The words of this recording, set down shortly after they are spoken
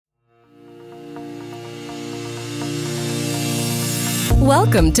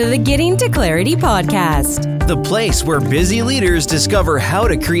Welcome to the Getting to Clarity podcast, the place where busy leaders discover how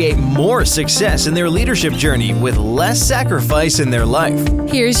to create more success in their leadership journey with less sacrifice in their life.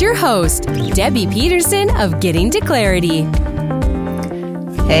 Here's your host, Debbie Peterson of Getting to Clarity.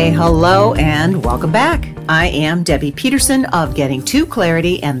 Hey, hello, and welcome back. I am Debbie Peterson of Getting to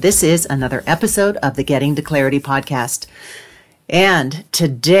Clarity, and this is another episode of the Getting to Clarity podcast. And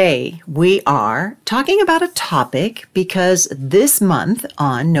today we are talking about a topic because this month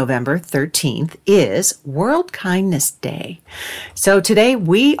on November 13th is World Kindness Day. So today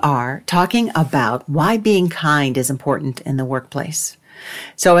we are talking about why being kind is important in the workplace.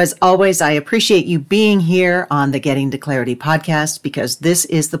 So as always, I appreciate you being here on the Getting to Clarity podcast because this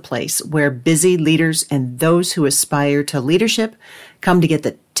is the place where busy leaders and those who aspire to leadership come to get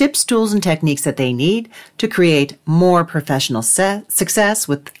the tips, tools, and techniques that they need to create more professional success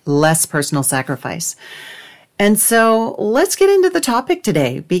with less personal sacrifice. And so let's get into the topic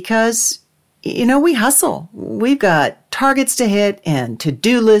today because, we hustle. We've got targets to hit and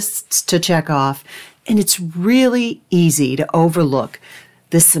to-do lists to check off. And it's really easy to overlook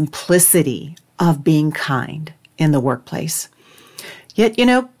the simplicity of being kind in the workplace. Yet,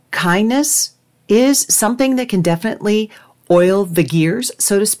 kindness is something that can definitely oil the gears,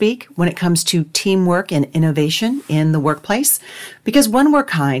 so to speak, when it comes to teamwork and innovation in the workplace. Because when we're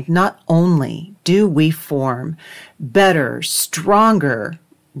kind, not only do we form better, stronger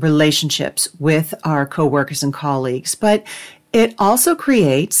relationships with our coworkers and colleagues, but it also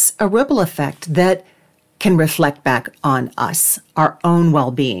creates a ripple effect that can reflect back on us, our own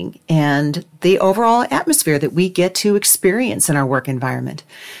well-being, and the overall atmosphere that we get to experience in our work environment.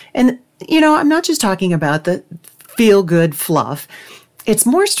 And, I'm not just talking about the feel-good fluff. It's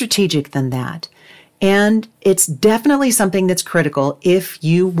more strategic than that. And it's definitely something that's critical if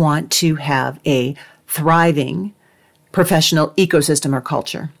you want to have a thriving professional ecosystem or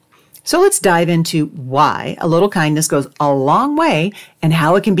culture. So let's dive into why a little kindness goes a long way and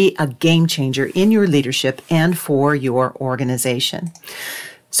how it can be a game changer in your leadership and for your organization.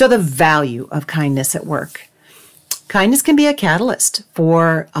 So the value of kindness at work. Kindness can be a catalyst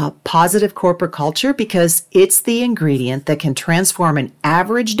for a positive corporate culture because it's the ingredient that can transform an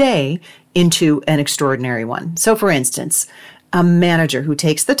average day into an extraordinary one. So for instance, a manager who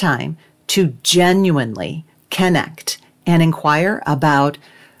takes the time to genuinely connect and inquire about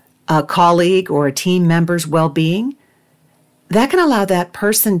a colleague or a team member's well-being, that can allow that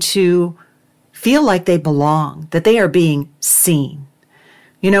person to feel like they belong, that they are being seen.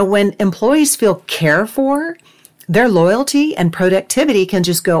 When employees feel cared for, their loyalty and productivity can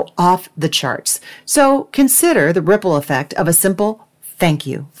just go off the charts. So consider the ripple effect of a simple thank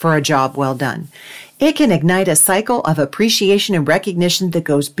you for a job well done. It can ignite a cycle of appreciation and recognition that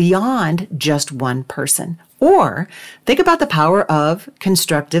goes beyond just one person. Or think about the power of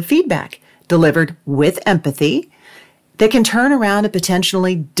constructive feedback delivered with empathy that can turn around a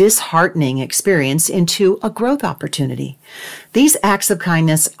potentially disheartening experience into a growth opportunity. These acts of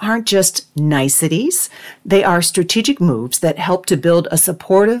kindness aren't just niceties. They are strategic moves that help to build a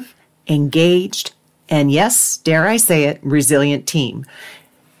supportive, engaged, and yes, dare I say it, resilient team.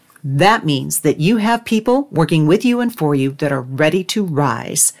 That means that you have people working with you and for you that are ready to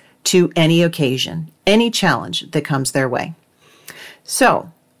rise to any occasion, any challenge that comes their way.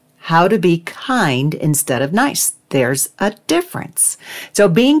 So, how to be kind instead of nice? There's a difference. So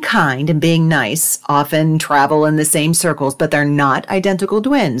being kind and being nice often travel in the same circles, but they're not identical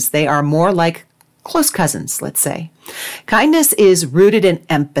twins. They are more like close cousins, let's say. Kindness is rooted in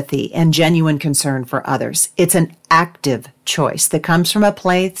empathy and genuine concern for others. It's an active choice that comes from a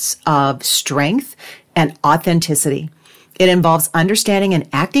place of strength and authenticity. It involves understanding and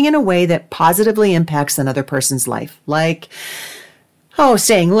acting in a way that positively impacts another person's life, like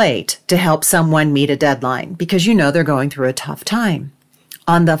staying late to help someone meet a deadline because they're going through a tough time.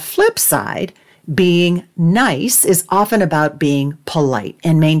 On the flip side, being nice is often about being polite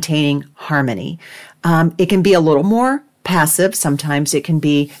and maintaining harmony. It can be a little more passive. Sometimes it can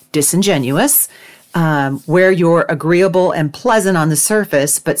be disingenuous, where you're agreeable and pleasant on the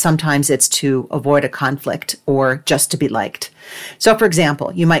surface, but sometimes it's to avoid a conflict or just to be liked. So, for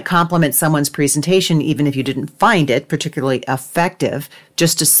example, you might compliment someone's presentation even if you didn't find it particularly effective,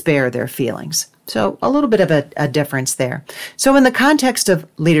 just to spare their feelings. So a little bit of a difference there. So in the context of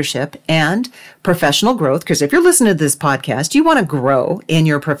leadership and professional growth, because if you're listening to this podcast, you want to grow in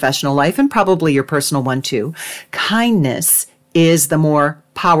your professional life and probably your personal one too, kindness is the more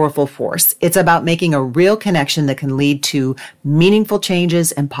powerful force. It's about making a real connection that can lead to meaningful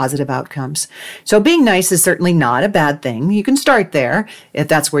changes and positive outcomes. So being nice is certainly not a bad thing. You can start there if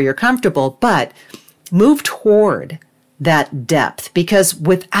that's where you're comfortable, but move toward that depth, because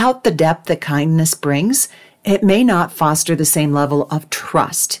without the depth that kindness brings, it may not foster the same level of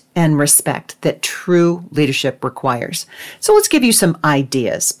trust and respect that true leadership requires. So let's give you some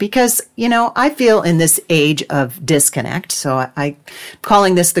ideas because, I feel in this age of disconnect, so I'm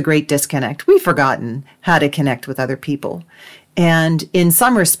calling this the great disconnect, we've forgotten how to connect with other people. And in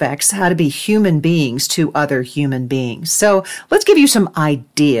some respects, how to be human beings to other human beings. So let's give you some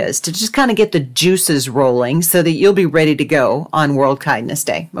ideas to just kind of get the juices rolling so that you'll be ready to go on World Kindness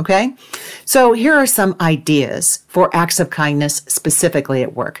Day, okay? So here are some ideas for acts of kindness specifically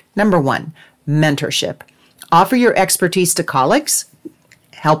at work. Number 1, mentorship. Offer your expertise to colleagues,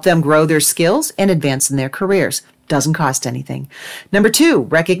 help them grow their skills and advance in their careers. Doesn't cost anything. Number 2,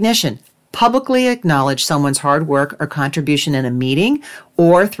 recognition. Publicly acknowledge someone's hard work or contribution in a meeting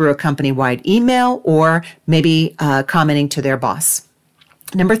or through a company-wide email or maybe commenting to their boss.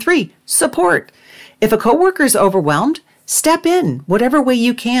 Number 3, support. If a coworker is overwhelmed, step in whatever way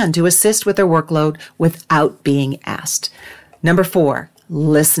you can to assist with their workload without being asked. Number 4,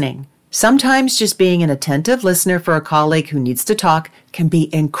 listening. Sometimes just being an attentive listener for a colleague who needs to talk can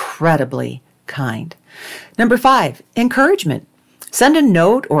be incredibly kind. Number 5, encouragement. Send a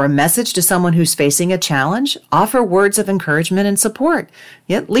note or a message to someone who's facing a challenge. Offer words of encouragement and support.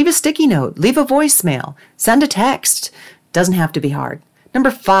 Leave a sticky note. Leave a voicemail. Send a text. Doesn't have to be hard. Number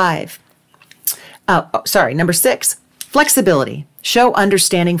 6, flexibility. Show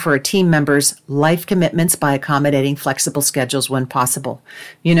understanding for a team member's life commitments by accommodating flexible schedules when possible.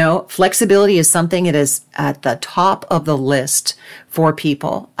 Flexibility is something that is at the top of the list for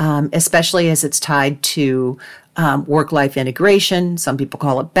people, especially as it's tied to work-life integration. Some people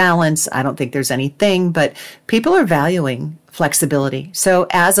call it balance. I don't think there's anything, but people are valuing flexibility. So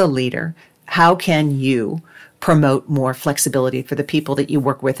as a leader, how can you promote more flexibility for the people that you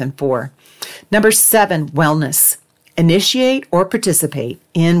work with and for? Number 7, wellness. Initiate or participate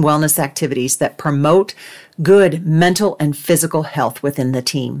in wellness activities that promote good mental and physical health within the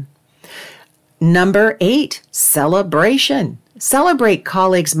team. Number 8, celebration. Celebrate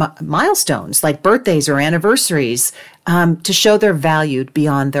colleagues' milestones like birthdays or anniversaries to show they're valued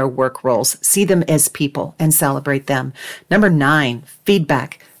beyond their work roles. See them as people and celebrate them. Number 9,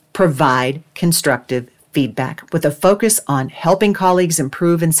 feedback. Provide constructive feedback with a focus on helping colleagues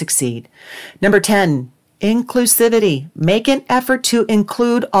improve and succeed. Number 10, inclusivity. Make an effort to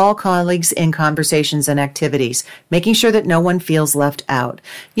include all colleagues in conversations and activities, making sure that no one feels left out.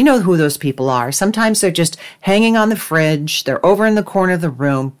 You know who those people are. Sometimes they're just hanging on the fridge. They're over in the corner of the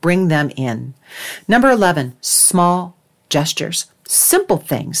room. Bring them in. Number 11, small gestures. Simple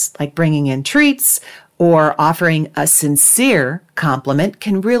things like bringing in treats or offering a sincere compliment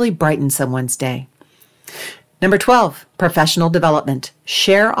can really brighten someone's day. Number 12, professional development.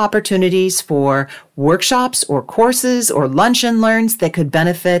 Share opportunities for workshops or courses or lunch and learns that could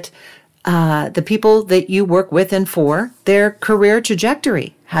benefit the people that you work with and for their career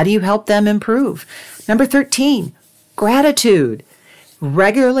trajectory. How do you help them improve? Number 13, gratitude.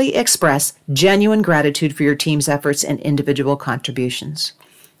 Regularly express genuine gratitude for your team's efforts and individual contributions.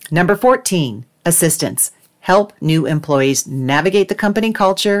 Number 14, assistance. Help new employees navigate the company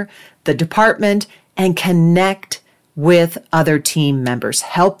culture, the department, and connect with other team members.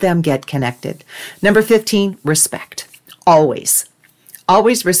 Help them get connected. Number 15, respect. Always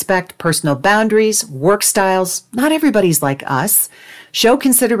respect personal boundaries, work styles. Not everybody's like us. Show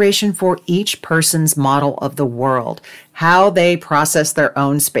consideration for each person's model of the world, how they process their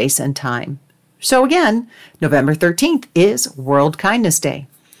own space and time. So again, November 13th is World Kindness Day.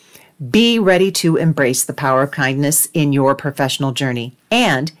 Be ready to embrace the power of kindness in your professional journey.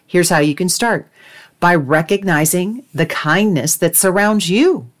 And here's how you can start. By recognizing the kindness that surrounds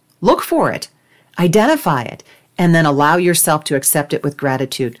you. Look for it, identify it, and then allow yourself to accept it with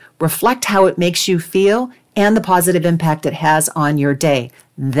gratitude. Reflect how it makes you feel and the positive impact it has on your day.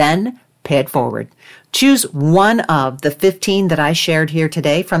 Then pay it forward. Choose one of the 15 that I shared here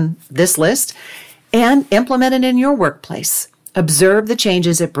today from this list and implement it in your workplace. Observe the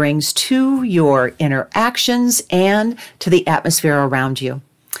changes it brings to your interactions and to the atmosphere around you.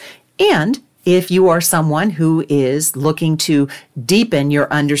 And if you are someone who is looking to deepen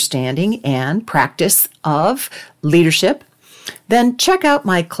your understanding and practice of leadership, then check out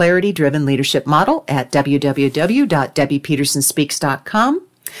my clarity-driven leadership model at www.debbiepetersonspeaks.com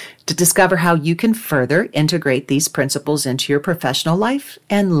to discover how you can further integrate these principles into your professional life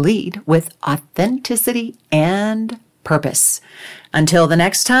and lead with authenticity and purpose. Until the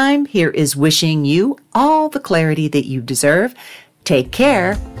next time, here is wishing you all the clarity that you deserve. Take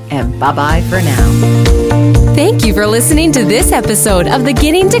care, and bye-bye for now. Thank you for listening to this episode of the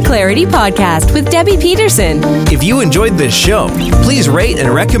Getting to Clarity podcast with Debbie Peterson. If you enjoyed this show, please rate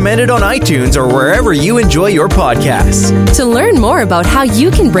and recommend it on iTunes or wherever you enjoy your podcasts. To learn more about how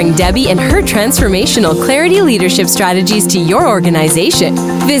you can bring Debbie and her transformational clarity leadership strategies to your organization,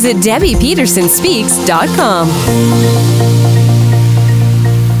 visit DebbiePetersonSpeaks.com.